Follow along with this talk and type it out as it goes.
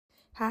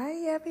Hi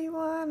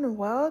everyone,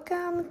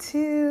 welcome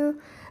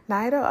to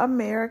NIDO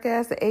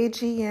America's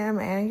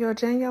AGM Annual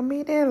General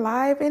Meeting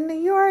live in New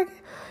York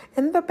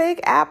in the Big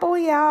Apple,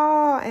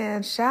 y'all.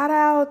 And shout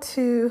out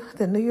to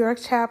the New York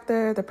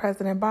chapter, the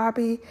President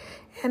Bobby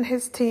and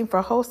his team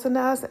for hosting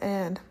us,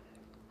 and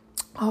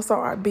also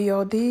our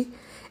BOD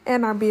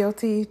and our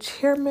BOT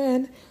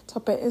Chairman,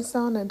 Tope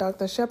Inson and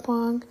Dr.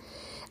 Shepong.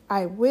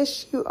 I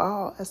wish you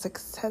all a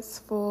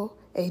successful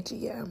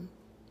AGM.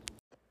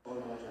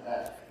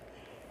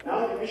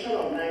 Now, the mission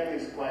of NIDO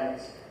is quite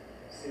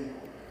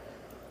simple.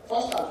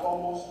 First and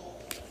foremost,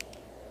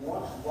 we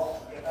want to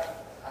work together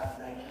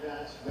as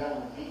Nigerians where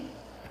we be,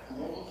 to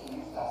be able to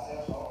lift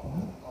ourselves up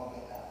and become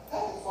better.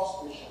 That's the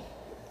first mission.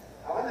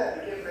 And when I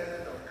became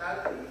president of the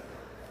country,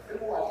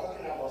 people were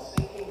talking about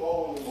sinking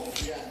all in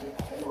Nigeria and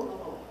I said,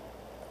 no.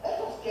 Let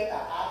us get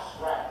our hearts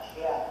right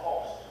here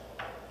first.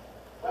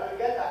 When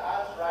we get our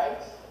hearts right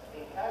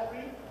in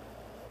Calgary,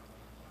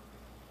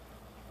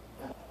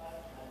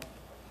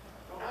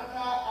 no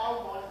matter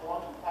how much we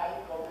want to fight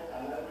government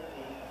and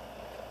everything,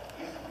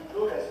 if we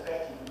don't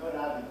respect it, we don't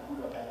have a good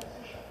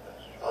organization.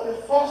 So the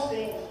first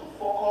thing is to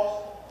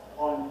focus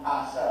on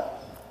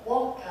ourselves.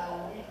 What can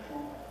we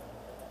do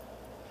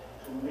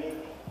to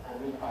make an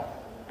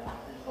impact on the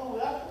organization? So we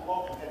have to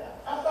work together.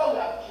 After we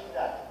have achieved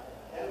that,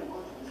 then we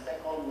go to the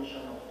second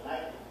mission of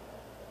NIDO,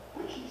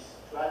 which is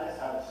to harness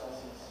our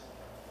resources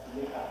to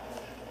make our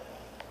country better.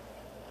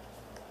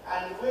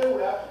 And the way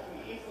we have to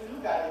do it, if we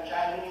look at the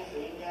Chinese,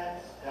 the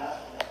Indians,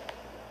 Diaspora,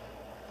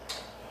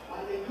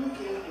 when they do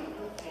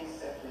things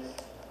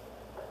selflessly.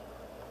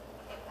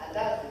 And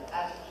that's the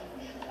attitude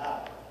we should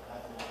have as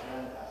a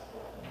Nigerian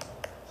diaspora.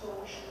 So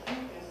we should do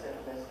things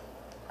selflessly.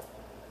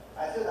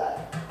 I say that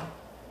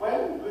when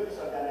we build this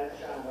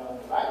organization and we're on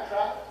the right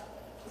track,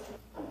 people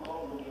will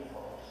come looking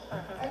for us.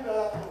 Every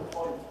other thing will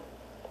follow.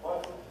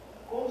 But if we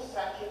go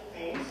searching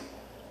things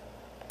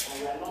and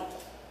we are not a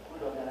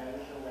good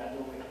organization, we are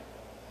nowhere.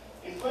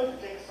 It's going to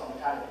take some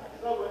time.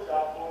 It's not going to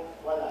happen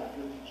while I'm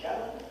beauty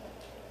chairman,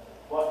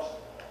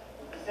 but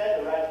if we set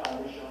the right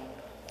foundation,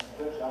 it's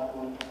going to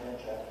happen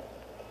eventually.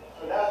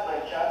 So that's my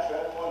charge to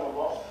every one of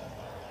us.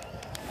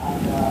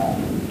 And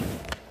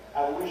I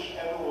wish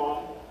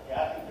everyone a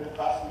happy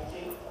breakfast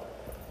meeting,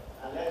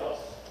 and let us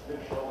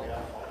make sure we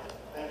have fun.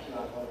 Thank you,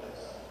 and God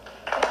bless.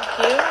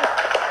 Thank you.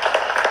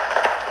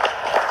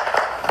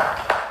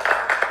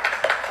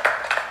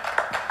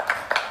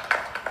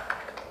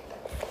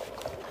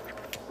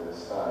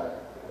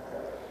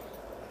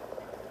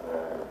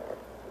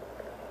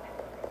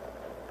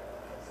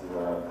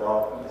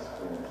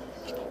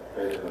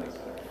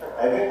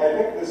 I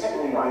think this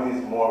screen really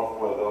is more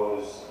for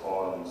those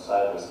on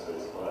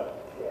cyberspace, correct?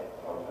 Yeah.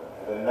 Okay.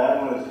 And then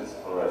that one is just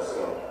for us, so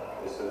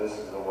this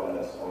is the one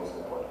that's most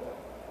important.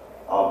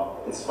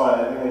 It's fine,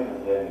 I think I can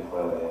hear you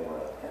clearly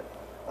anyway.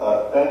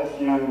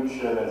 Thank you,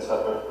 Chairman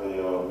Tupper, for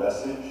your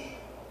message.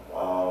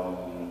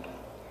 And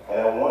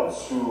I want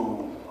to,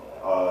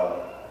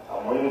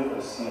 I'm waiting for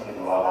the CP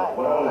model.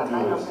 What I want to do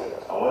is,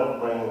 I want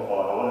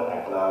to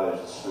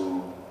acknowledge two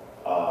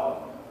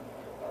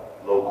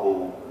local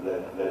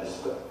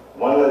legislators.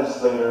 One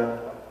legislator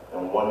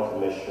and one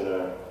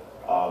commissioner,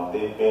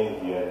 they've been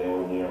here, they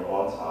were here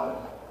on time.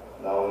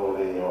 Not only were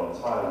they here on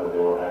time, but they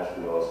were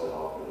actually also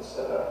helping to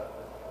set up.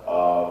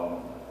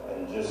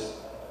 And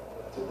just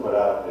to put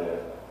out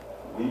there,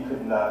 we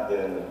could not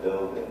get in the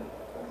building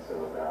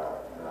until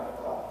about 9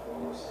 o'clock,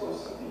 when we were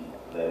supposed to be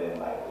let in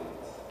by 8.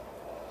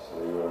 So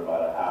we were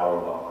about an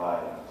hour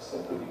behind,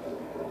 simply because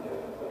we couldn't get in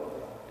the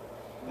building.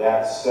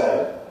 That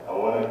said, I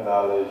want to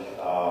acknowledge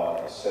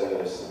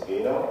Senator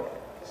Savino.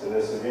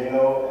 Senator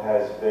Savino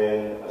has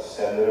been a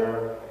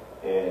senator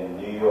in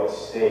New York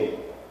State.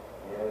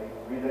 Nearly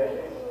 3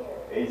 decades?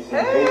 18 years.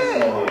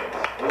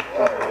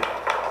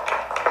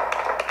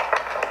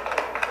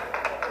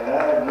 And I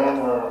have known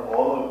her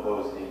all of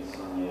those 18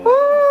 years.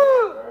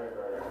 Very,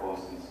 very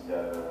closely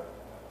together.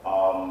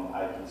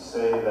 I can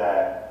say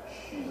that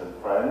she's a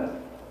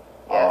friend.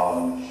 Yes.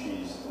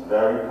 She's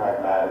very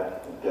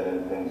pragmatic in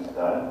getting things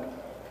done.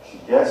 She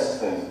gets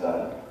things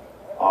done.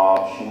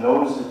 She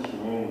knows the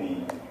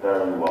community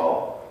very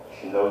well.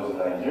 She knows the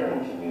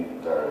Nigerian community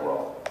very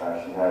well.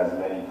 She has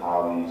many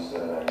colleagues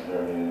that are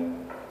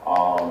Nigerian,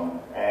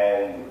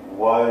 and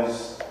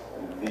was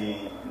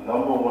the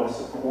 #1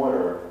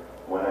 supporter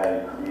when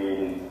I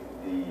created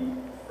the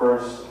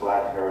first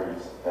Black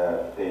Heritage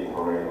Day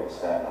Parade of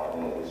Staten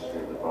Island in the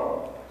history of the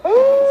borough. She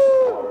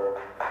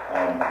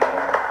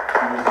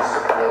was a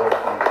supporter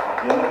from the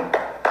beginning,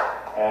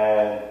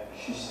 and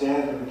she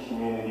stands with the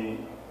community.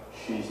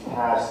 She's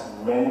passed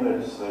many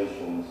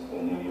legislations in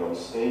New York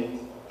State.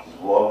 She's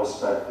well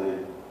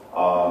respected.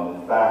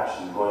 In fact,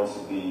 she's going to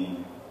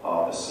be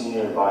a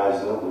senior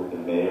advisor with the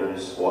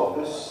mayor's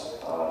office,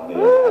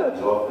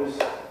 mayor's office.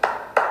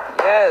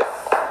 Yes.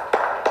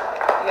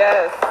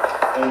 Yes.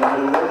 And for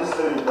the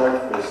legislative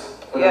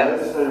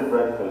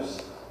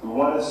breakfast, we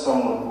wanted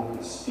someone who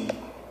could speak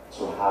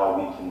to how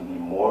we can be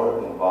more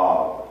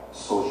involved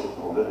social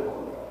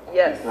politically.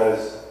 Yes.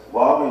 Because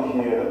while we're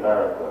here in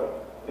America,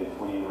 if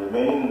we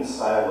remain in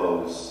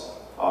silos,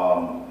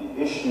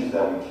 the issues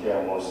that we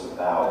care most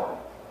about,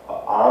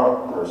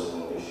 our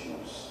personal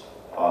issues,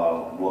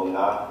 will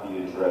not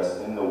be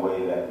addressed in the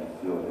way that we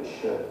feel they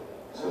should.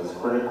 So it's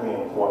critically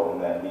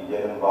important that we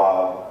get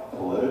involved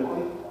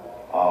politically,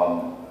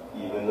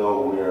 even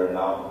though we're a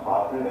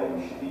non-profit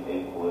and we should be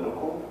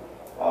apolitical.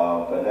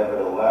 But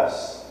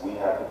nevertheless, we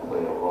have to play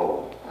a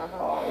role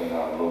in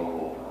our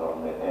local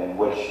government. And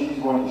what she's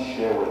going to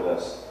share with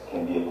us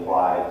can be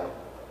applied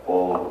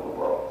all over the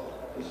world.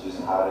 It's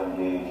just how to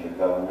engage your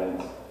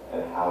government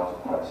and how to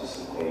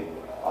participate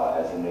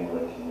as an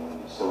immigrant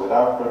community. So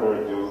without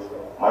further ado,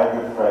 my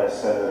good friend,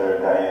 Senator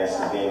Diane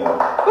Savino.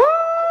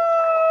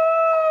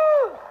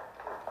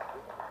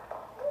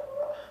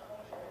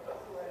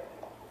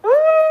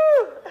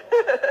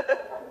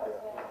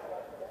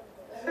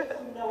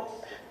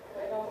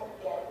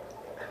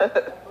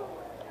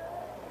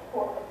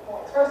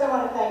 First, I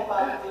want to thank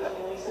Bobby, Luigi,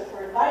 and Lisa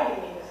for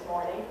inviting me this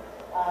morning.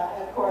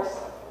 And of course,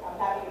 I'm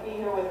happy to be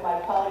here with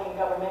my colleague in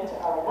government,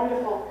 our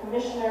wonderful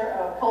Commissioner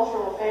of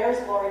Cultural Affairs,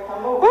 Lori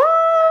Cumbo.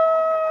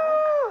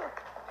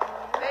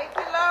 Thank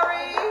you,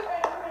 Lori.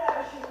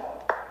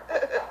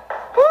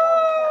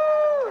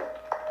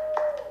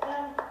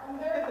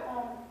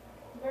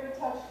 I'm very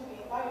touched to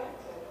be invited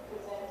to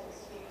present and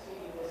speak to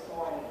you this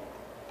morning.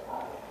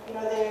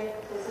 There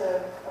is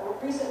a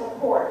recent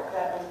report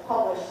that was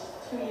published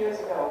 2 years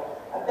ago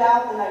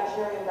about the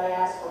Nigerian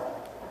diaspora,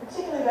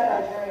 particularly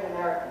about Nigerian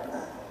Americans.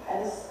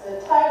 And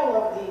the title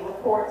of the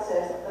report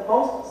says, "The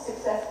Most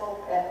Successful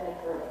Ethnic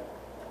Group."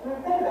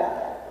 Think about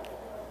that.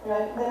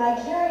 The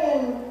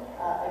Nigerian,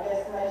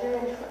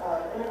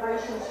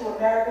 immigration to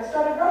America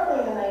started roughly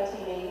in the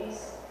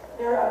 1980s.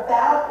 There are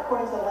about,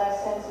 according to the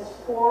last census,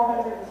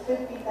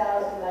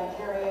 450,000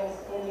 Nigerians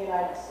in the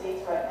United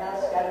States right now,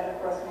 scattered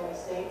across many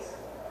states.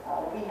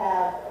 We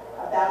have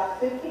about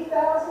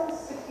 50,000,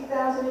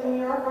 60,000 in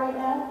New York right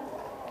now.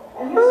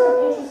 And here's some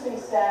interesting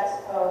stats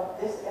of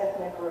this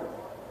ethnic group.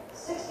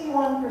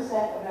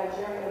 61% of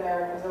Nigerian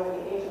Americans over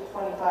the age of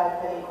 25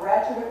 had a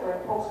graduate or a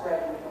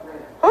postgraduate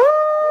degree.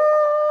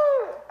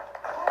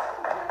 That's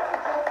compared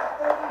to just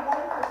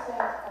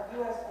 31% of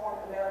U.S.-born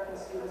American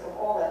students of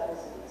all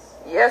ethnicities.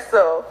 Yes,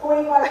 sir.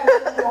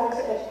 45% go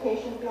into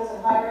education fields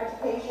and higher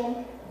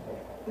education.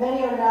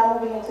 Many are now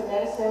moving into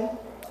medicine.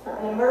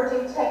 An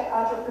emerging tech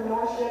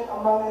entrepreneurship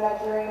among the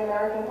Nigerian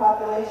American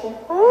population,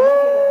 and many of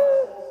them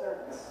are civil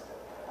servants.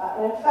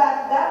 And in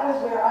fact, that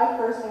was where I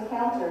first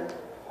encountered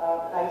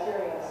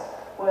Nigerians,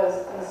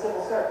 was in the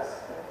civil service.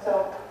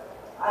 So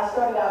I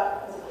started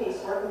out as a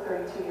caseworker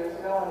 32 years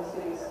ago in the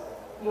city's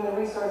Human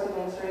Resource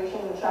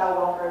Administration and Child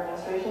Welfare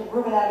Administration.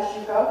 Ruben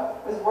Adeshuko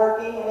was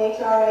working in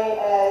HRA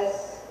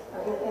as,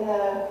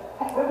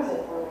 where was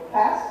it, Ruben?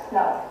 Past?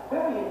 No.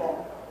 Where were you then?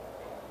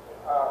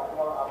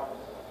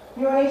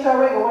 You were in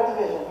HRA, but what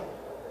division?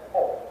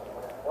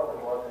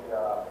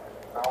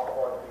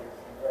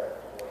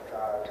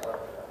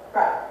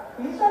 Right.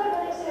 You started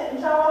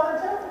in Child Welfare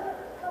too?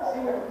 See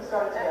where we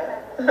started together.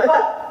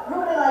 But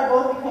Ruben and I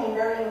both became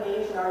very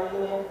engaged in our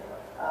union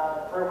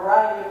for a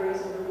variety of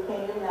reasons. We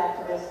became union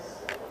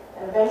activists,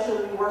 and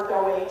eventually we worked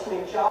our way to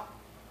a job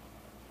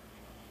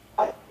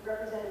that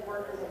represented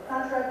workers in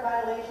contract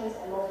violations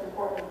and, most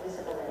importantly,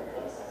 disciplinary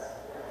cases.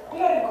 We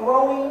had a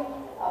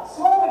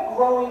small but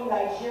growing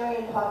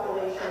Nigerian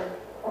population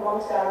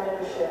amongst our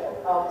membership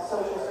of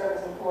social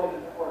service employee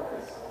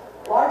workers,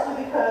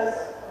 largely because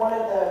one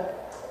of the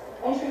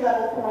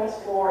entry-level points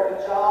for a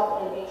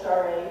job in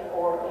HRA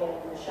or in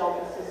the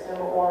shelter system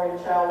or in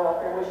child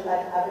welfare was you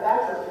had to have a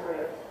bachelor's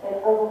degree. And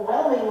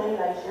overwhelmingly,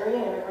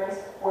 Nigerian immigrants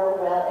were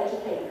well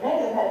educated.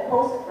 Many of them had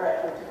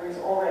postgraduate degrees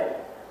already.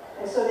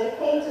 And so they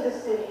came to the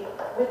city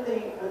with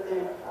the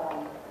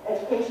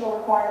educational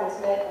requirements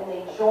met, and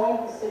they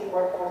joined the city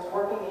workforce,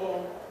 working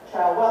in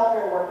child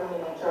welfare, working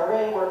in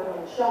HRA, working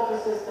in the shelter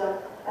system.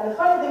 And the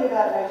funny thing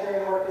about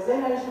Nigerian work is they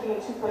managed to be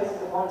in two places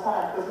at one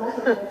time, because most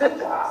of them had two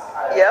jobs.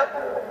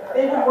 Yep.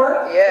 They would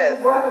work, Yes. they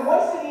would work in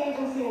one city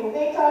agency in the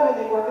daytime, and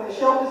they'd work in the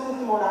shelter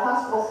system or the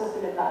hospital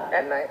system at night.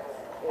 At night.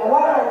 And why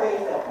do I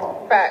raise that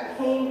point? Fact. It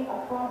became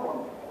a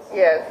problem.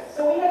 Yes.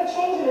 So we had a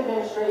change in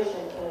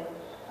administration in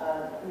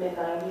the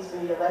mid-90s.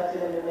 We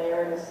elected a new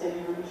mayor in the city,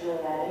 Rudy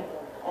Giuliani.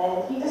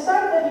 And he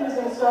decided that he was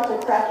going to start to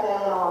crack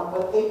down on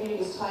what they viewed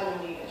as time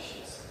and need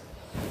issues.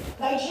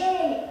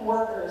 Nigerian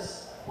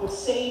workers would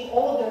save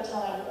all of their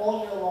time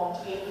all year long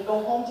to be able to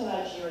go home to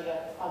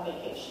Nigeria on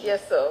vacation.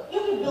 Yes, sir.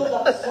 You could build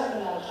up a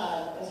certain amount of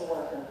time as a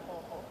worker,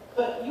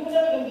 but you were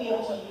never going to be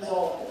able to use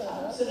all of the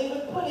time. So they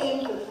would put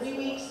in for 3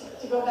 weeks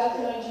to go back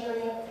to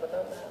Nigeria,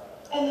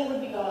 and they would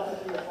be gone for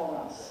 3 or 4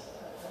 months.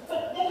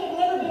 But that had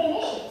never been an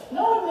issue.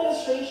 No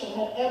administration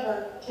had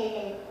ever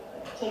taken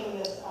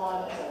this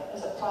on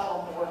as a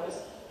problem for workers.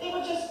 They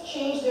would just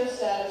change their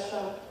status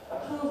from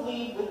approved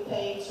leave with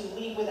pay to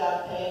leave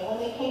without pay. And when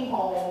they came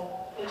home,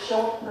 they'd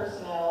show up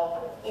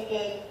personnel, they'd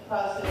get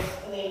processed,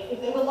 and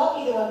if they were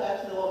lucky, they went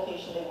back to the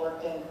location they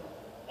worked in.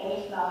 And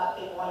if not,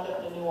 they'd wind up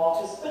in a new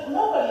office. But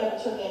nobody ever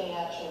took any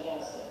action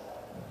against it.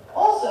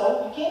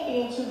 Also, you can't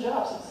be in 2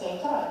 jobs at the same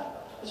time.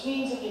 which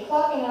means if you're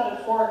clocking out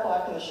at 4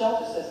 o'clock in the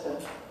shelter system,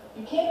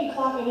 you can't be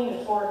clocking in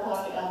at 4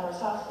 o'clock at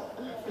Elmhurst Hospital,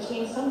 which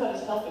means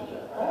somebody's helping you,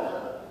 right?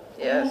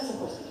 Yes. You're not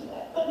supposed to do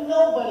that. But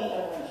nobody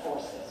ever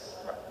enforced this.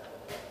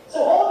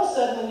 So all of a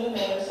sudden, the new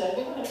mayor said,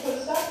 we're going to put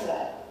a stop to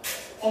that.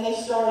 And they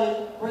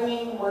started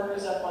bringing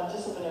workers up on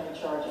disciplinary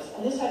charges.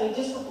 And this had a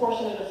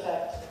disproportionate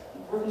effect.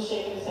 Ruben's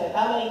shaking his head.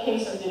 How many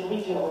cases did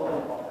we do?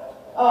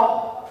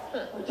 Oh,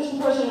 a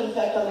disproportionate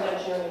effect on the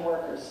Nigerian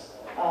workers.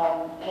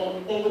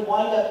 And they would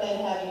wind up then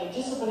having a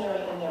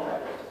disciplinary in their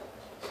record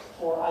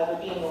for either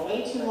being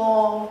away too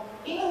long,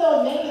 even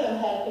though many of them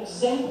had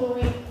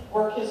exemplary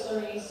work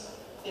histories,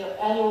 their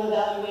annual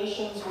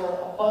evaluations were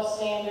above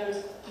standards,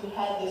 you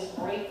had this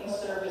break in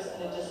service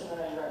and a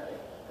disciplinary record.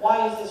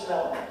 Why is this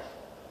relevant?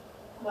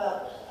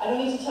 Well, I don't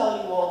need to tell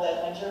you all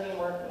that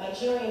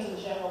Nigerians in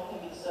general can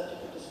be the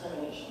subject of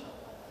discrimination.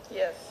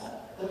 Yes.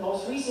 The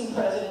most recent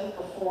president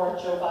before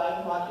Joe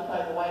Biden, who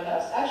occupied the White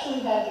House,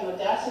 actually had the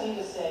audacity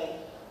to say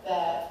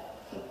that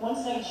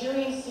once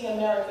Nigerians see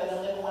America,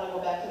 they'll never want to go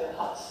back to their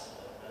huts.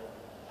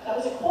 That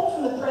was a quote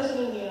from the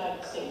President of the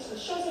United States, which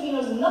shows that he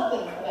knows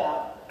nothing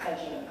about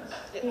Nigerians.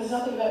 He knows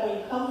nothing about where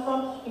you come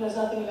from. He knows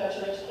nothing about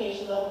your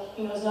education level.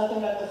 He knows nothing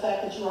about the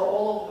fact that you are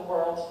all over the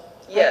world,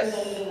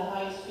 represented in the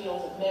highest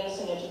fields of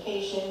medicine,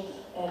 education,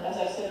 and as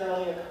I said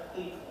earlier,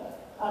 the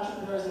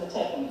entrepreneurs in the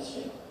tech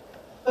industry.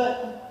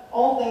 But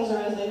all things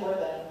are as they were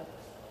then.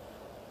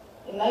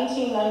 In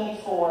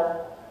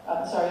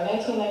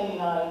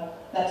 1999,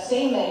 that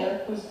same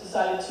mayor who's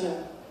decided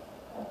to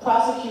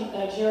prosecute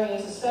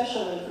Nigerians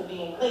especially for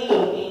being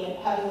late and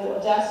having the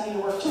audacity to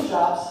work 2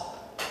 jobs,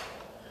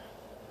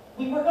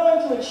 we were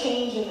going through a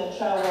change in the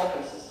child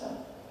welfare system.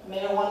 The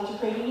mayor wanted to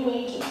create a new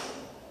agency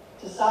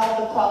to solve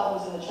the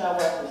problems in the child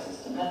welfare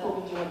system. That's what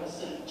we do in the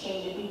city.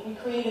 Change it. We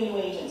create a new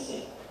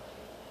agency,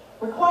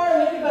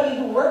 requiring everybody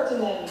who worked in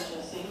that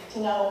agency to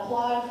now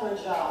apply for a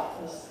job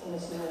in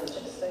this new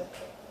agency.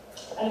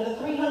 And of the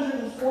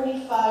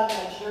 345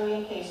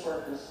 Nigerian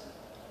caseworkers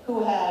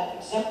who had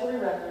exemplary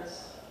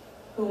records,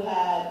 who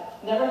had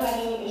never had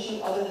any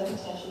issue other than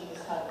potentially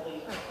this kind of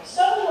leave,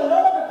 suddenly were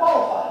no longer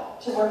qualified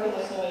to work in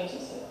this new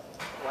agency.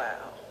 Wow.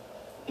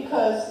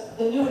 Because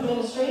the new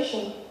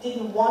administration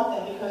didn't want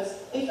them, because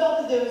they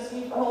felt that there was,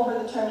 you've all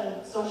heard the term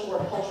in social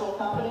work, cultural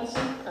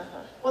competency.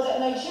 Well, that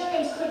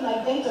Nigerians couldn't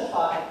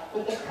identify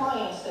with the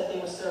clients that they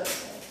were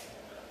servicing.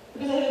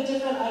 Because they had a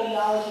different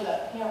ideology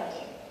about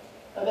parenting,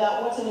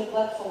 about what's a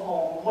neglectful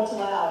home, what's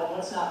allowed and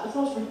what's not. It's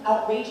the most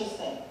outrageous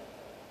thing.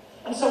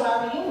 And so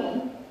our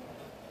union,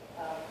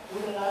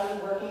 Ruben and I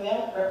were working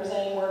there,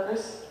 representing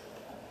workers,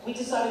 we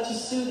decided to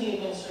sue the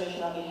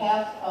administration on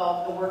behalf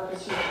of the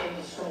workers who had been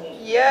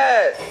discriminated.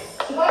 Yes.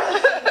 So we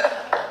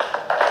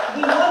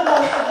won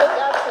most of it.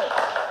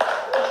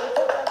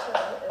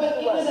 But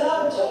it was an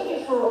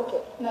opportunity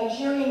for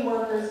Nigerian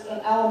workers in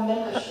our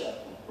membership,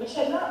 which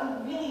had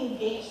not really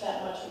engaged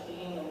that much with the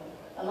union,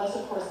 unless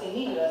of course they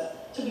needed us,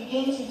 to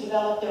begin to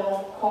develop their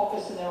own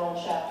caucus and their own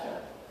chapter.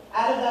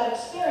 Out of that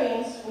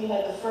experience, we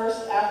had the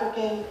first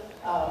African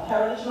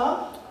Heritage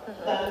Month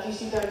down at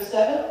DC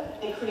 37.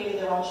 They created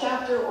their own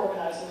chapter,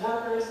 organizing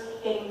workers,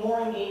 getting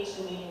more engaged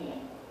in the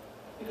union.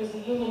 Because the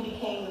union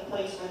became the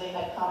place where they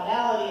had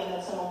commonality and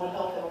that someone would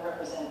help them or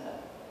represent them.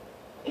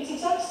 It's the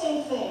exact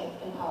same thing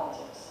in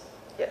politics.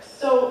 Yes.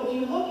 So if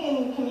you look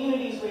in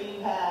communities where you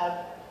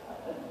have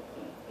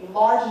a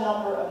large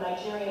number of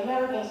Nigerian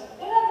Americans,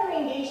 they're not very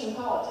engaged in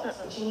politics,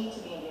 but you need to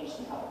be engaged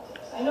in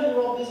politics. I know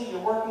you're all busy, you're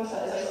working, so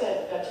as I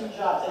said, you've got 2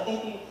 jobs.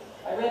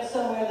 I read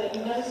somewhere that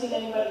you've never seen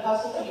anybody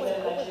hustle till you met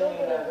a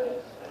Nigerian American.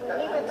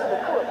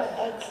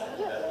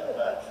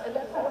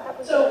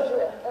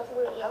 So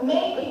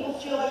many people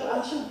feel like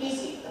I'm too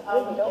busy.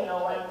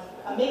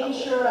 I'm making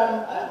sure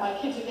my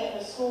kids are getting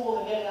to school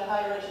and getting a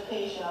higher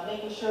education. I'm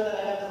making sure that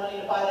I have the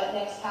money to buy that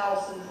next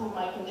house and improve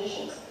my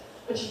conditions.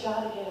 But you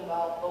got to get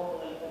involved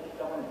locally at the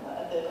government,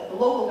 at the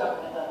local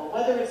government level.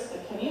 Whether it's the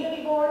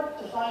community board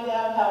to find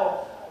out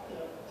how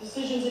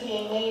decisions are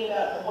being made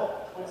about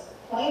what's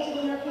planted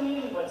in your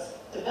community, what's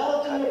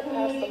developed in your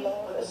community,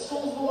 what the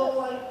schools will look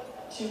like,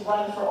 to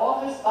running for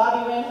office.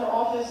 Bobby ran for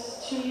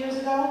office 2 years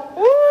ago.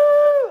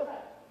 Woo!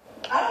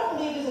 I don't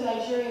believe there's a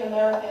Nigerian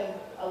American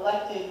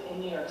elected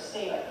in New York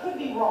State. I could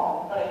be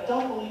wrong, but I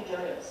don't believe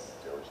there is.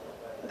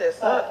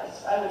 But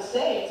I would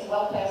say it's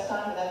well past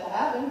time for that to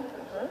happen.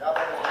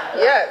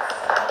 Yes.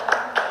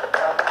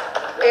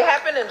 It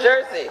happened in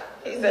Jersey.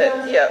 He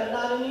said, yeah. But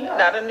not in New York.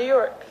 Not in New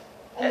York.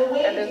 And the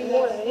way to do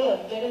that is, again,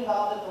 get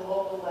involved at the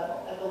local level,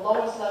 at the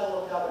lowest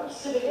level of government,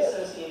 civic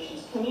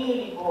associations,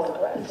 community board,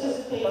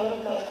 participating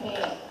in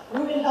campaigns.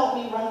 Ruben helped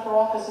me run for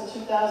office in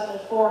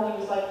 2004. He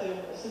was like the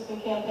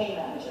assistant campaign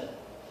manager.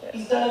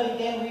 He's done it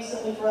again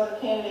recently for other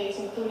candidates,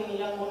 including a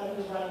young woman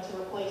who's running to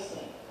replace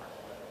me.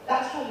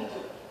 That's how you do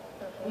it.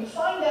 When you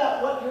find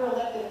out what your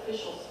elected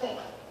officials think,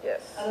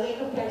 and they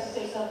prepared to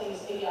say something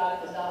as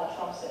idiotic as Donald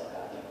Trump said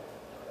about you.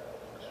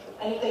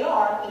 And if they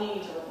are, then you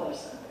need to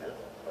replace them.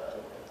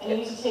 And you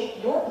need to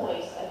take your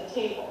place at the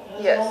table.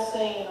 There's an old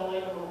saying in the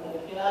labor movement,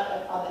 if you're not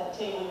at the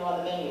table, you're on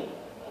the menu.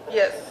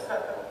 Yes.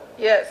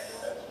 Yes.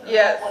 You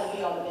don't want to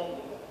be on the menu.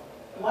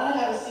 You want to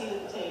have a seat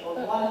at the table.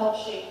 You want to help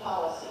shape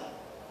policy.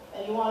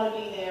 And you want to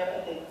be there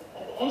at the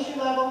entry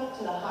level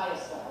to the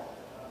highest level.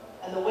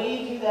 And the way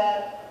you do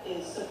that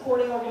is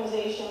supporting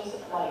organizations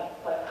like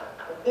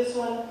this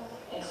one,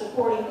 and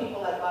supporting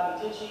people like Bobby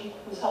Ditchy,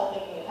 who's helped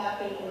making it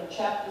happen in the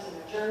chapters in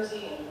New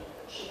Jersey and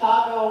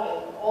Chicago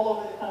and all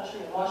over the country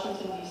and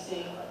Washington,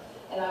 D.C.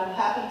 And I'm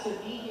happy to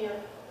be here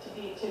to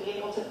be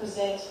able to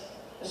present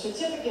a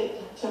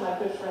certificate to my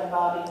good friend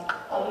Bobby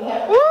on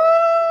behalf of the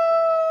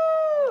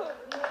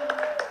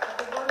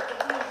work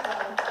that he has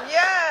done.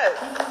 Yes.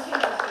 He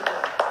continues to do.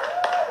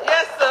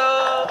 Yes,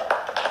 sir.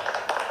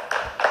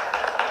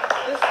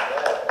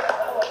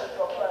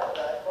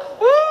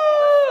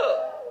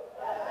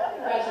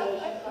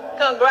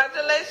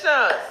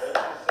 Congratulations.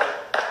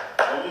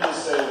 Let me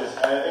just say this.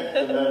 I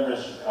think the members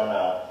should come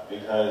out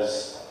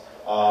because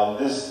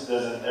this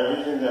doesn't.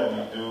 Everything that we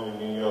do in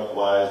New York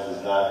wise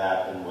does not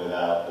happen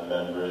without the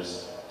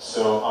members.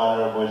 So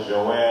Honorable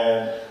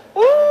Joanne,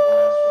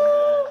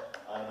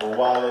 Honorable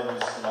Wallen,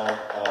 who's my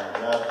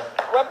rep.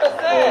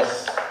 Represent.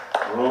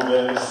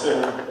 Ruben,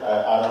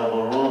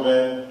 Honorable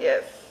Ruben.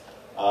 Yes.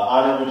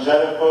 Honorable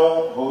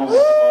Jennifer, who's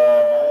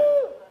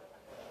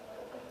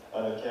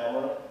on the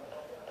camera.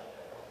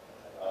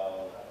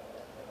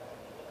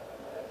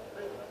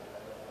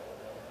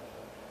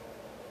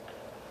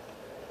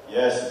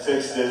 Yes,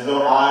 there's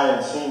no I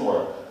in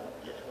teamwork.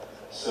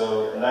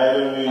 So,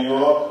 NIDO New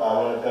York, I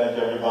want to thank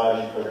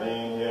everybody for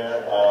being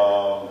here,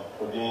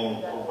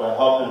 for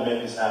helping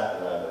make this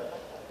happen, rather.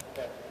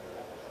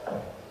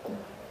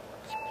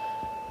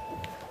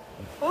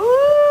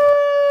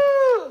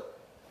 Woo!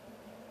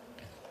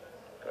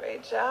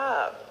 Great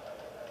job.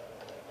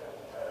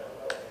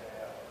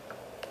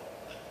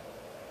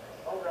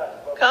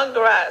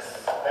 Congrats.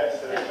 Thanks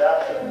to the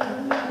chapter.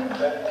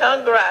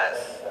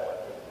 Congrats.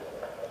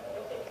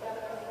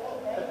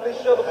 Please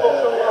show the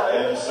folks online.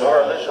 Thank you so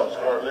much.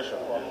 Correlation.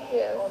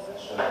 Yes.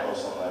 Show the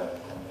folks online.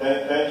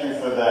 Thank you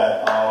for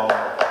that. I'm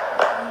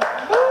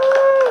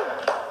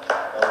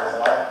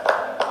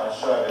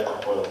sure I get the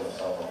photo from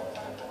someone.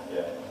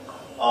 Yeah.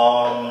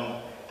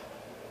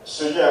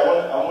 So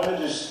yeah, I want to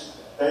just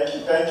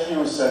thank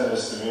you, Senator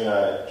Savina.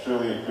 I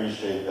truly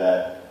appreciate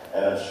that,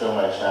 and I'm sure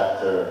my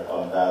chapter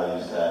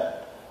values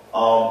that. I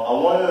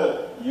want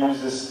to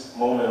use this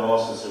moment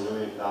also to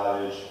really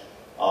acknowledge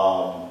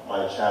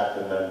my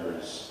chapter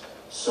members.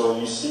 So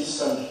you see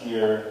some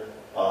here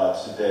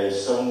today,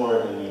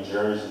 somewhere in New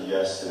Jersey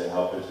yesterday,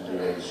 helping to do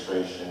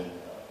registration,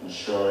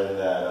 ensuring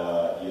that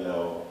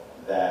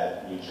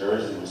that New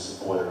Jersey was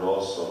supported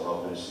also,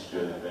 helping to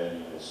secure the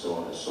venue and so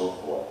on and so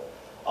forth.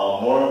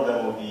 More of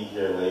them will be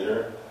here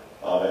later.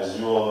 As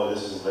you all know,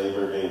 this is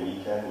Labor Day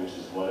weekend, which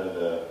is one of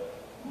the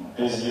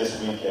busiest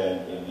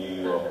weekend in New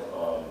York,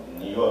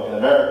 in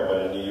America,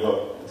 but in New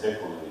York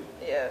particularly.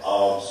 Yes.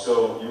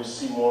 So you'll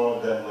see more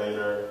of them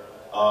later.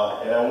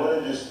 And I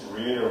want to just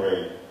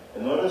reiterate,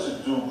 in order to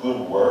do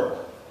good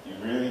work, you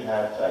really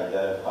have to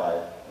identify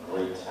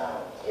great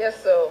talent.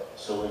 Yes, sir.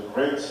 So with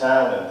great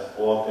talent,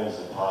 all things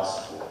are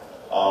possible.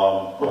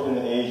 Putting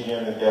the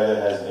AGM together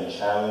has been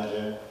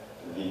challenging.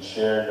 The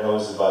chair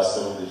knows about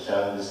some of the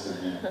challenges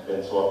because we've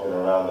been talking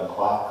around the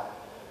clock.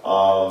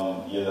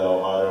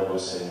 Honorable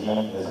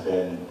Saheed has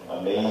been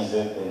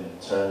amazing in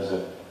terms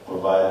of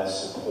providing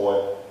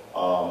support,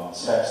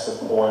 tech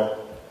support,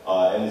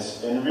 and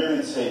it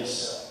really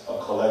takes a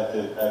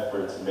collective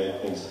effort to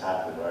make things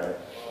happen, right?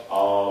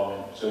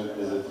 So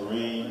there's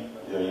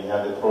you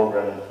have the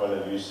program in front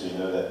of you, so you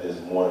know that there's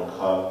more to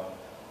come.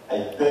 I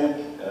think,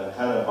 and I'm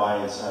kind of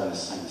buying time to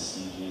see the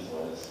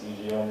CGs. Is the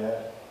CG on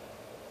there?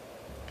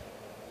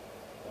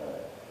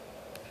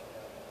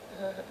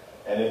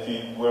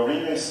 And we're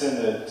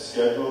remixing the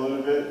schedule a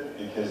little bit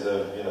because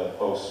of,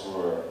 folks who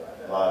are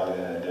logging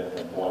in at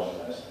different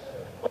portions.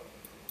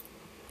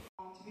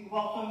 To be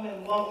welcome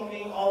and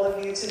welcoming all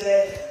of you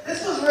today.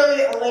 This was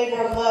really a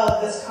labor of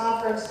love, this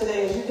conference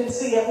today. As you can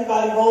see,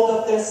 everybody rolled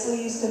up their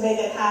sleeves to make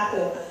it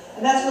happen.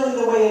 And that's really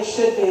the way it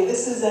should be.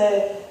 This is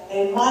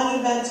a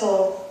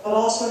monumental, but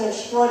also an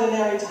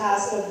extraordinary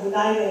task of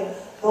uniting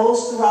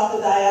those throughout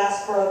the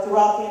diaspora,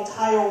 throughout the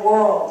entire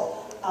world.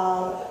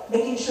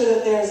 Making sure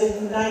that there's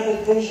a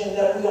united vision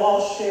that we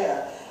all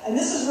share. And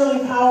this is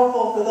really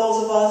powerful for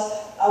those of us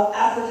of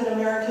African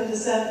American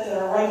descent that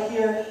are right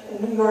here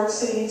in New York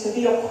City to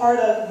be a part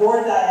of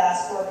your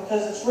diaspora,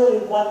 because it's really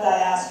one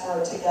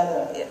diaspora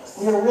together. Yes.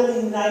 We are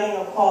really uniting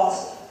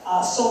across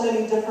so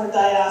many different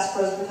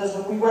diasporas, because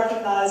when we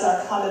recognize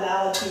our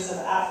commonalities of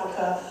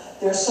Africa,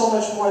 there's so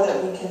much more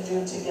that we can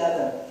do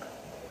together.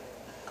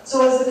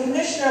 So as the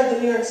Commissioner of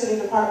the New York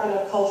City Department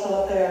of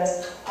Cultural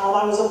Affairs,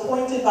 I was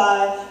appointed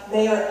by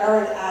Mayor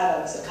Eric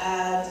Adams,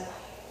 and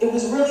it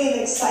was really an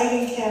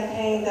exciting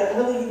campaign that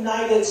really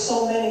united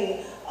so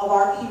many of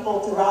our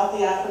people throughout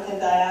the African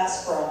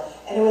diaspora.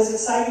 And it was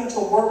exciting to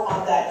work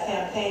on that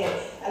campaign.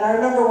 And I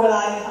remember when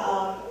I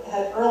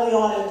had early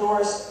on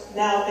endorsed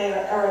now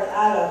Mayor Eric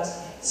Adams,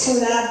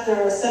 soon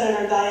after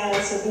Senator Diana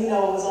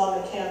Savino was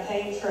on the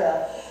campaign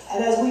trail.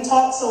 And as we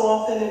talk so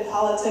often in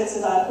politics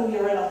about who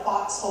you're in a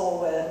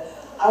foxhole with,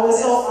 I was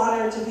so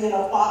honored to be in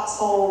a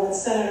foxhole with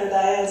Senator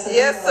Diane.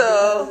 Yes,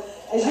 sir.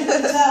 As you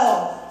can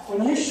tell,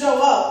 when you show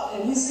up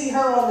and you see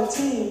her on the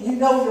team, you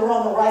know you're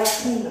on the right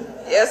team.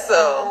 Yes,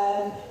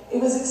 sir. And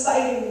it was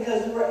exciting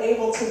because we were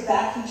able to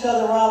back each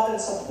other up and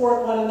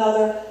support one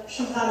another.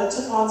 She kind of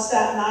took on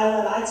Staten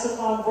Island, I took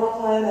on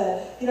Brooklyn,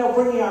 and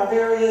bringing our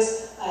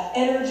various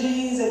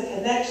energies and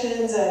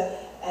connections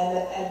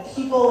and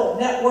people and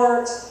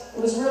networks.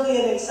 It was really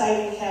an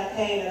exciting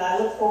campaign, and I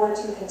look forward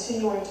to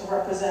continuing to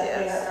represent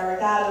Mayor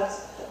Eric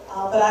Adams.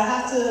 But I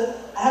have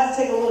to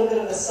take a little bit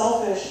of a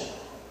selfish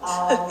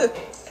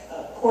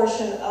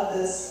portion of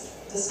this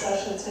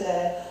discussion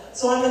today.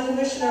 So I'm the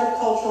Commissioner of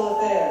Cultural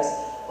Affairs.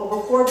 But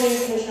before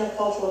being Commissioner of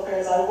Cultural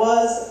Affairs, I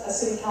was a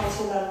city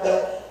council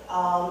member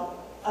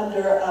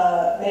under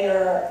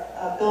Mayor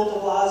Bill de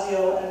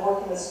Blasio and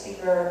working with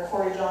Speaker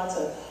Corey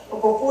Johnson. But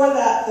before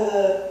that, for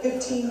the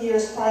 15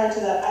 years prior to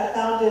that, I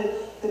founded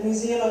the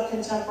Museum of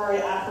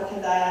Contemporary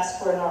African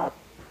Diaspora and Art.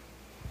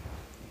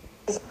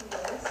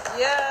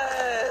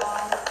 Yes.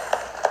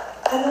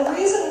 And the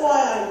reason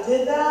why I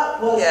did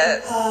that was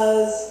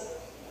because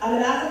I'm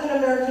an African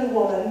American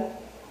woman,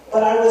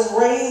 but I was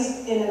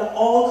raised in an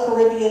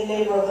all-Caribbean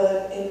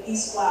neighborhood in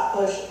East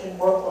Flatbush in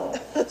Brooklyn.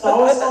 So I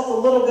always felt a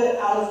little bit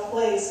out of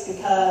place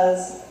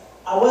because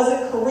I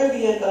wasn't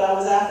Caribbean, but I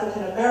was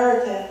African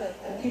American,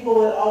 and people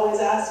would always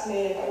ask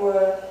me if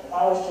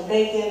I was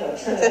Jamaican or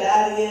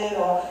Trinidadian,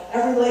 or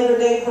every Labor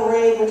Day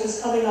parade, which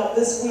is coming up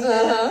this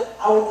weekend,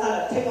 I would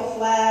kind of pick a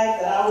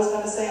flag that I was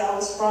going to say I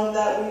was from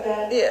that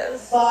weekend.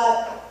 Yes.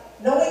 But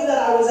knowing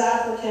that I was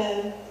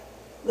African,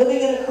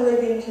 living in a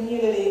Caribbean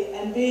community,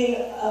 and being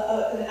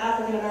an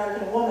African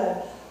American woman,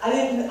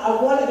 I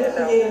wanted to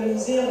create a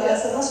museum, but I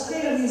said, let's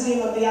create a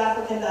museum of the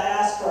African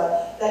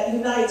diaspora that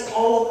unites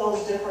all of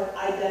those different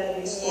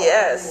identities for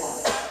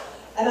everyone.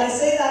 And I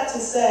say that to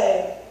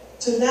say,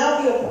 to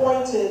now be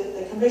appointed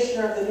the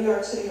Commissioner of the New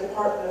York City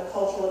Department of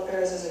Cultural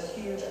Affairs is a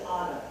huge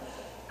honor.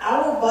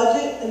 Our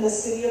budget in the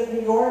city of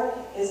New York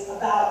is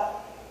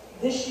about,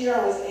 this year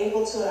I was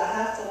able to, and I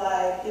have to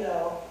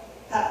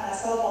pat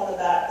myself on the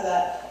back for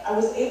that, I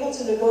was able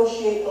to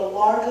negotiate the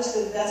largest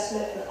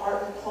investment in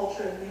art and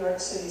culture in New York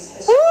City's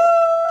history.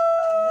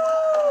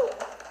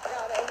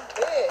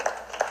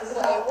 It's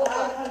about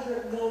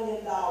 $500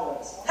 million.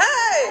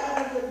 Hey!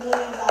 $500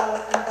 million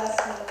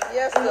investment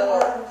in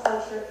art and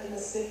culture in the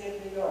city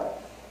of New York.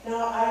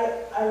 Now,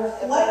 I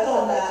reflect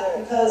on that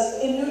because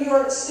in New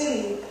York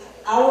City,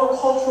 our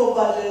cultural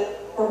budget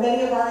for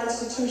many of our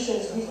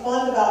institutions, we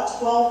fund about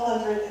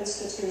 1,200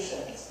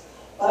 institutions.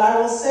 But I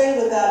will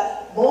say with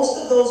that, most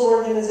of those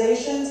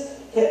organizations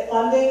get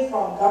funding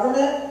from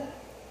government,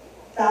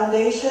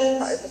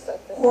 foundations,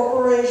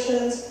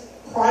 corporations,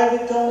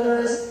 private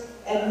donors,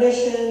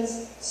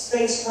 admissions,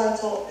 space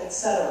rental,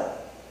 etc.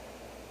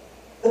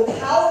 The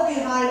power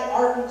behind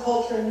art and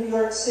culture in New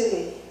York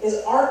City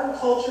is art and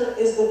culture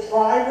is the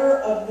driver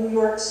of New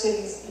York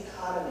City's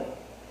economy.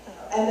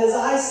 And as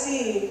I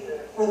see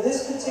for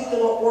this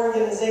particular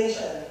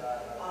organization,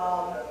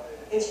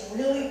 it's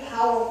really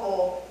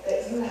powerful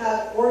that you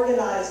have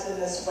organized in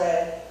this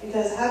way,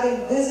 because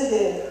having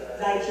visited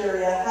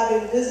Nigeria,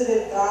 having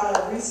visited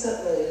Ghana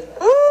recently,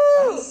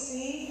 we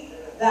see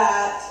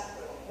that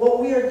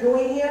what we are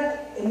doing here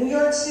in New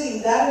York City,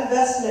 that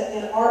investment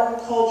in art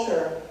and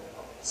culture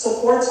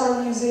supports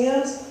our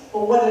museums,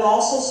 but what it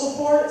also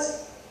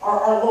supports are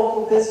our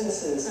local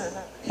businesses.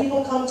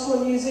 People come to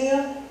a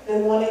museum,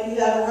 they want to eat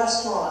at a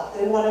restaurant,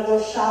 they want to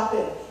go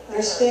shopping,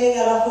 they're staying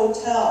at a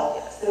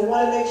hotel, they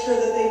want to make sure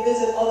that they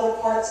visit other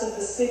parts of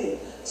the city.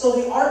 So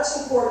the arts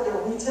support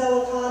your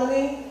retail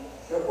economy,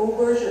 your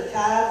Ubers, your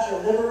cabs, your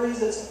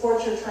liveries, it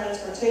supports your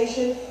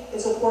transportation, it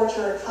supports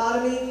your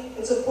economy,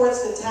 it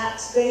supports the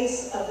tax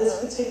base of this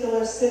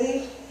particular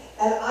city.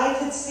 And I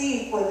could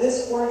see for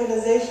this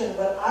organization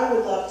what I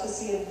would love to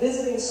see in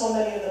visiting so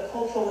many of the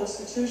cultural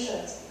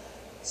institutions.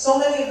 So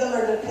many of them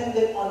are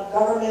dependent on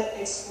government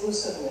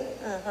exclusively.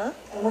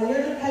 And when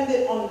you're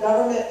dependent on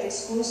government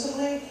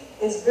exclusively,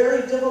 it's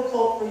very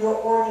difficult for your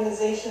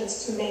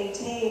organizations to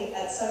maintain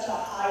at such a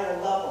higher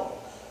level.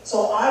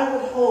 So I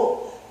would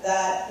hope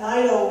that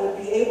NIDO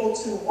would be able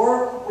to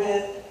work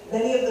with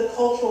many of the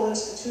cultural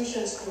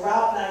institutions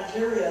throughout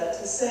Nigeria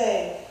to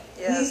say,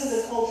 these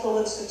are the cultural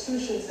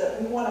institutions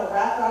that we want to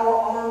wrap our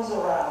arms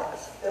around,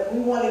 that we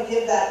want to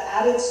give that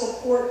added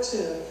support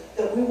to,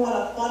 that we want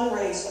to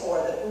fundraise for,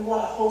 that we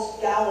want to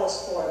host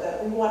galas for,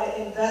 that we want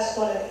to invest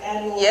on an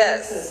annual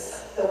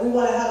basis, that we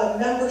want to have a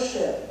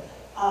membership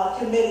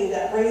committee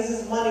that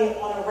raises money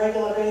on a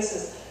regular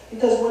basis.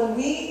 Because when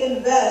we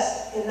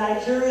invest in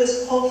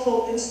Nigeria's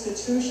cultural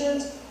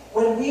institutions,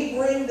 when we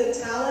bring the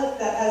talent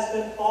that has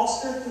been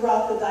fostered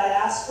throughout the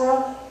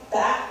diaspora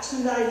back to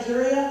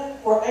Nigeria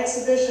for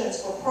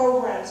exhibitions, for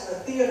programs, for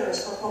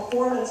theaters, for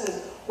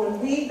performances, when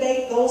we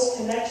make those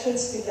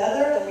connections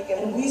together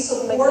and we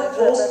support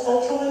those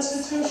cultural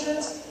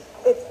institutions,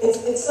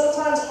 it's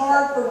sometimes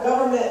hard for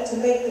government to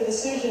make the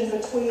decision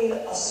between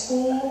a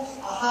school,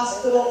 a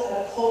hospital, and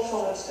a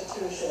cultural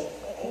institution.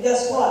 And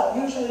guess what?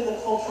 Usually the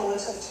cultural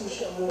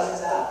institution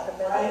loses out,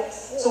 right?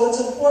 So it's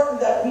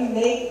important that we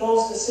make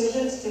those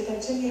decisions to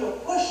continue to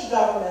push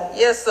government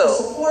to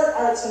support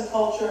arts and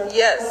culture,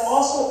 but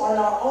also on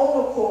our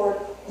own accord,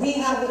 we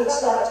have to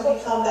start to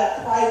become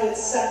that private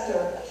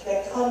sector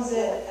that comes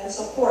in and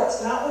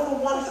supports, not with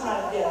a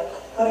one-time gift,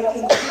 but a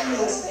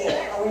continuous gift,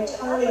 a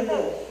returning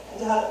gift, and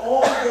to have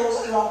all of those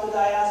throughout the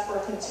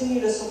diaspora continue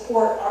to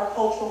support our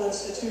cultural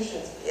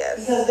institutions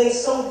because they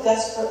so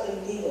desperately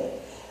need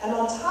it. And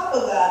on top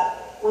of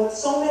that, with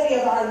so many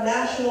of our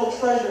national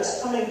treasures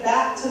coming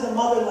back to the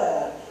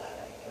motherland,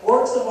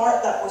 works of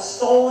art that were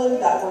stolen,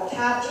 that were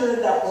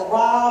captured, that were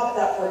robbed,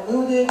 that were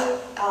looted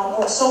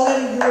from so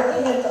many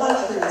European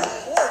countries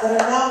that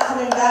are now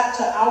coming back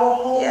to our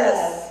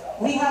homeland,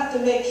 we have to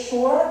make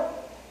sure,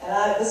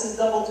 and this is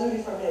double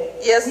duty for me,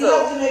 we have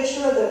to make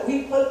sure that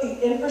we put the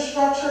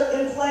infrastructure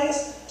in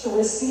place to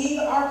receive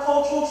our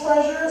cultural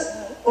treasures,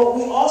 but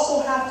we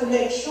also have to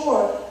make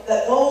sure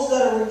that those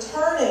that are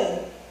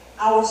returning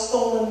our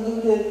stolen,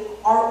 looted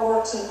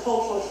artworks and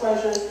cultural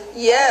treasures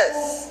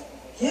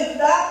give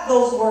back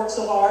those works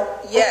of art,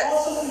 but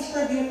also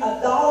contribute a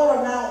dollar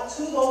amount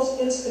to those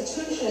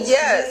institutions to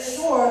make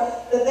sure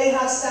that they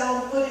have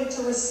sound footing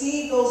to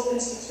receive those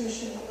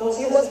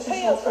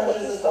institutional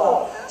treasures as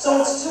well.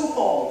 So it's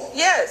twofold.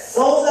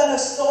 Those that have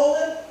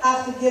stolen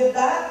have to give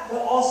back,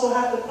 but also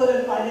have to put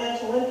in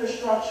financial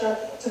infrastructure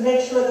to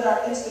make sure that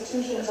our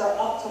institutions are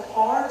up to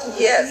par to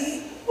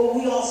receive, but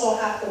we also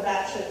have to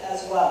match it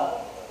as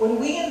well. When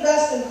we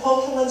invest in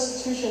cultural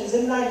institutions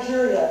in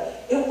Nigeria,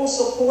 it will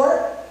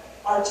support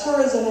our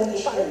tourism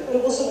industry.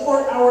 It will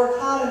support our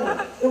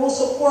economy. It will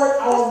support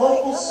our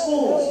local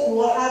schools who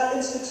will have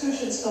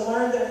institutions to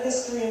learn their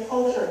history and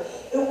culture.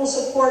 It will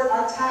support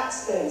our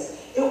tax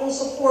base. It will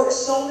support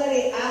so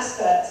many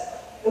aspects.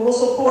 It will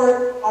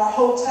support our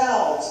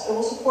hotels. It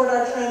will support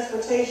our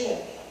transportation.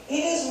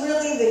 It is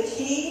really the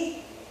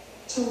key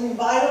to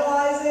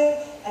revitalizing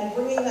and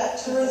bringing that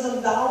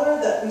tourism dollar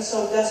that we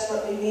so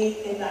desperately need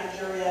in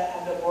Nigeria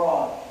and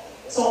abroad.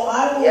 So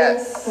I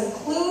will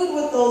conclude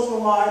with those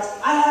remarks.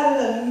 I had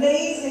an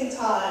amazing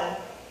time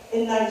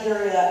in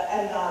Nigeria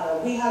and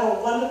Ghana. We had a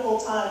wonderful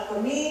time. For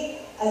me,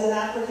 as an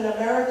African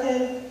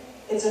American,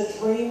 it's a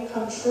dream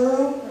come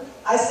true.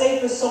 I say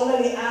for so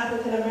many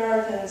African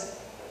Americans,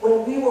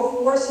 when we were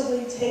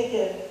forcibly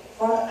taken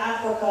from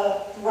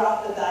Africa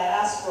throughout the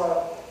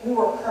diaspora, we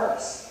were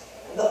cursed.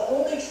 The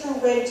only true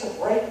way to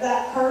break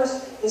that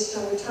curse is to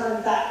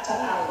return back to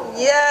Africa.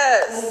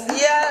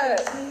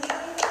 Continue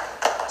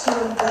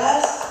to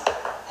invest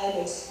and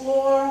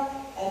explore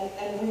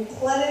and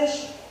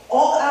replenish.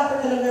 All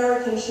African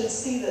Americans should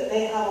see that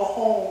they have a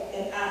home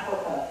in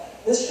Africa.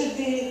 This should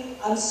be,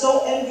 I'm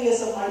so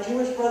envious of my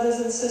Jewish brothers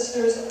and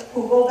sisters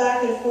who go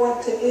back and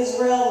forth to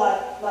Israel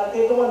like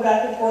they're going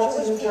back and forth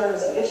to New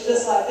Jersey. It's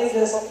just like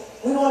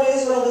we're going to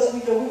Israel this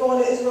weekend, we're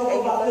going to Israel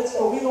for Bar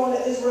Mitzvah, we're going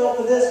to Israel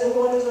for this, we're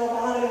going to Israel for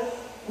Hanukkah.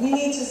 We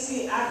need to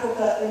see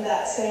Africa in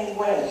that same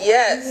way. We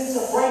need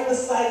to break the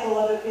cycle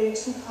of it being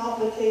too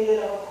complicated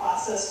of a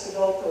process to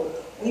go through.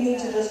 We need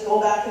to just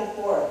go back and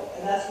forth.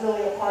 And that's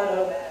really a part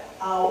of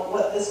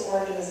what this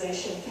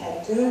organization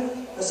can do.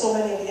 For so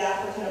many of the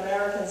African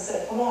Americans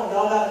said, come on,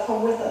 y'all got to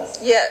come with us.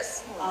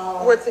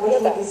 Which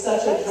would be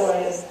such a joy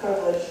and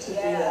privilege to do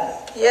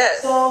that.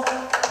 So,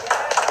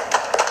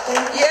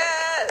 thank you.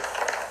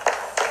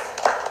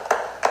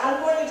 I'm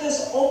going to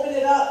just open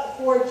it up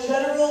for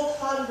general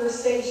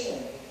conversation.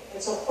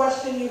 It's a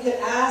question you can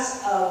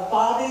ask of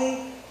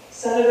Bobby,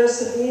 Senator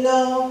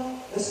Savino,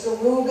 Mr.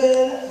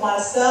 Rubin,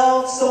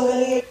 myself, so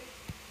many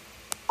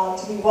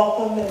to be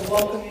welcome and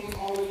welcoming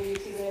all of you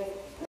today.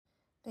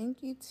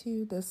 Thank you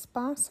to the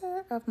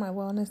sponsor of my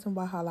Wellness and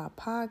Wahala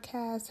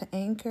podcast,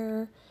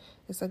 Anchor.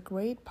 It's a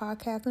great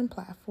podcasting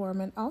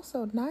platform, and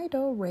also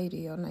NIDO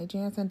Radio,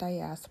 Nigerians and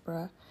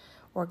Diaspora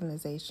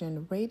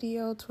organization,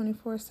 radio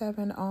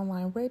 24/7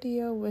 online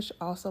radio, which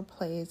also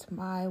plays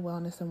my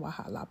Wellness and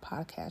Wahala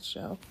podcast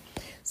show.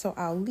 So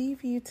I'll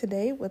leave you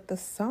today with the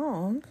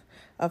song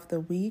of the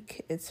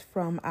week. It's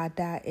from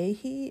Ada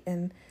Ehi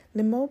and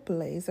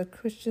Limobile. It's a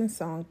Christian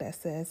song that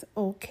says,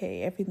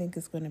 okay, everything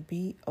is going to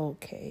be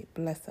okay.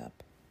 Bless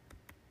up.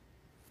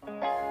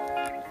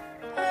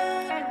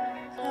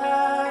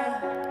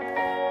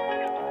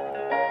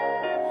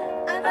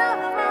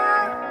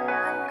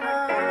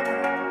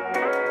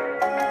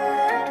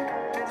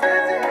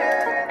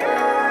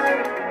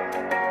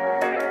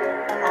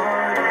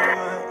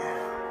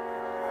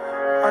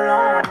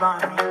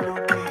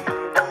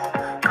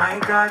 My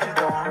God, you're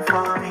the one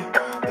for me.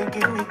 You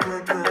give me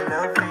good, good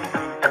loving.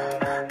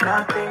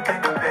 Nothing can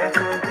compare to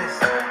this.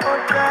 Oh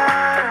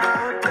God,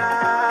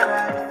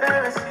 you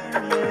better see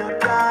me, oh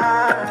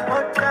God.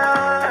 Oh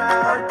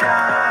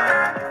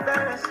God, you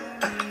better see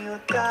me, oh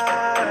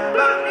God.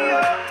 Bami,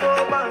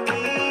 oh,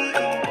 bami.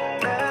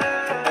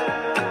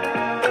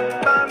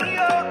 Bami,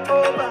 oh,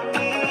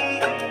 bami.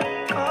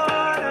 Oh,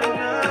 no,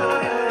 no.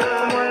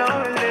 Come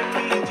along, let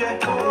me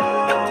jet. Oh,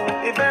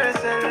 you better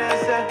say,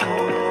 let's go.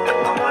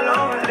 Come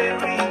along, let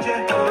me jet.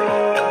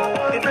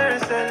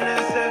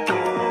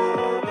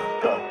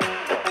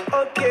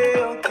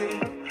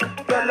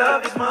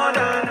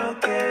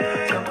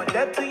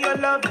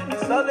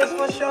 is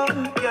for sure.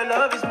 Your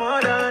love is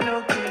more than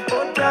okay.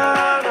 Oh,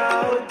 Dara,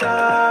 oh,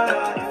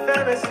 Dara. If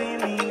ever see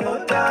me,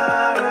 oh,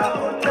 Dara,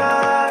 oh,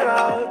 Dara,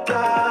 oh,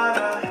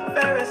 Dara. If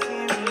ever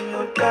see me,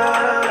 oh,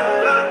 Dara.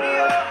 Mami,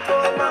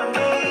 oh,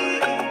 mami.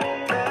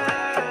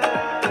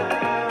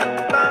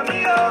 Mami,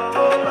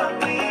 oh,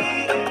 mami.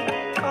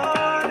 Oh,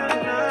 na,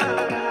 na,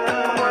 na.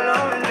 I'm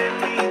alone, let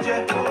me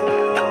jet.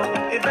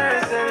 Oh, if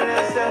ever say,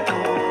 let's say.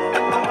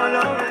 I'm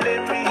alone,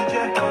 let me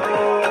jet.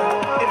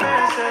 Oh, if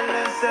ever say,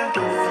 let's say.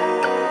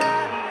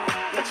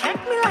 You check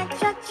me like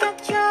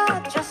cha-cha-cha,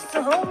 just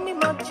to hold me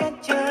more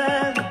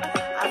cha-cha.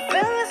 I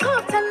feel it's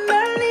hot and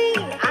early,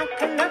 I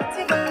cannot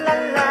take a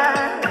la-la.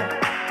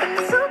 And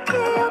it's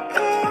okay,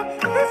 okay,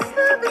 this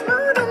love is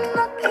more than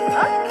okay.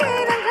 Okay,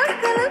 then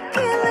just a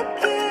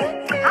looky.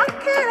 How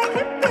can I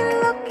keep it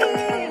lucky?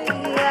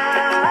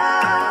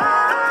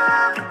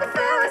 Yeah. If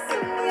ever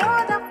see me,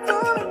 you're that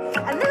for me.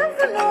 I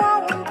never know I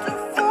want to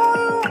for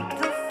you,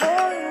 to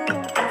for you,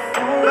 to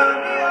for you.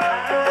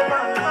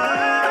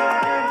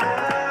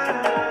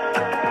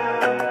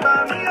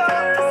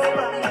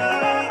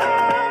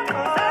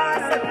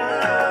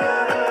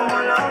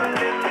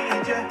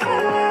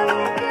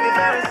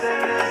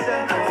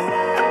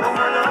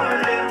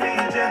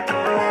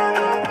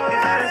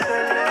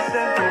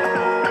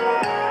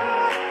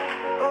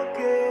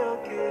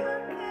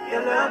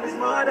 Your love is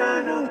more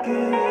than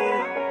okay.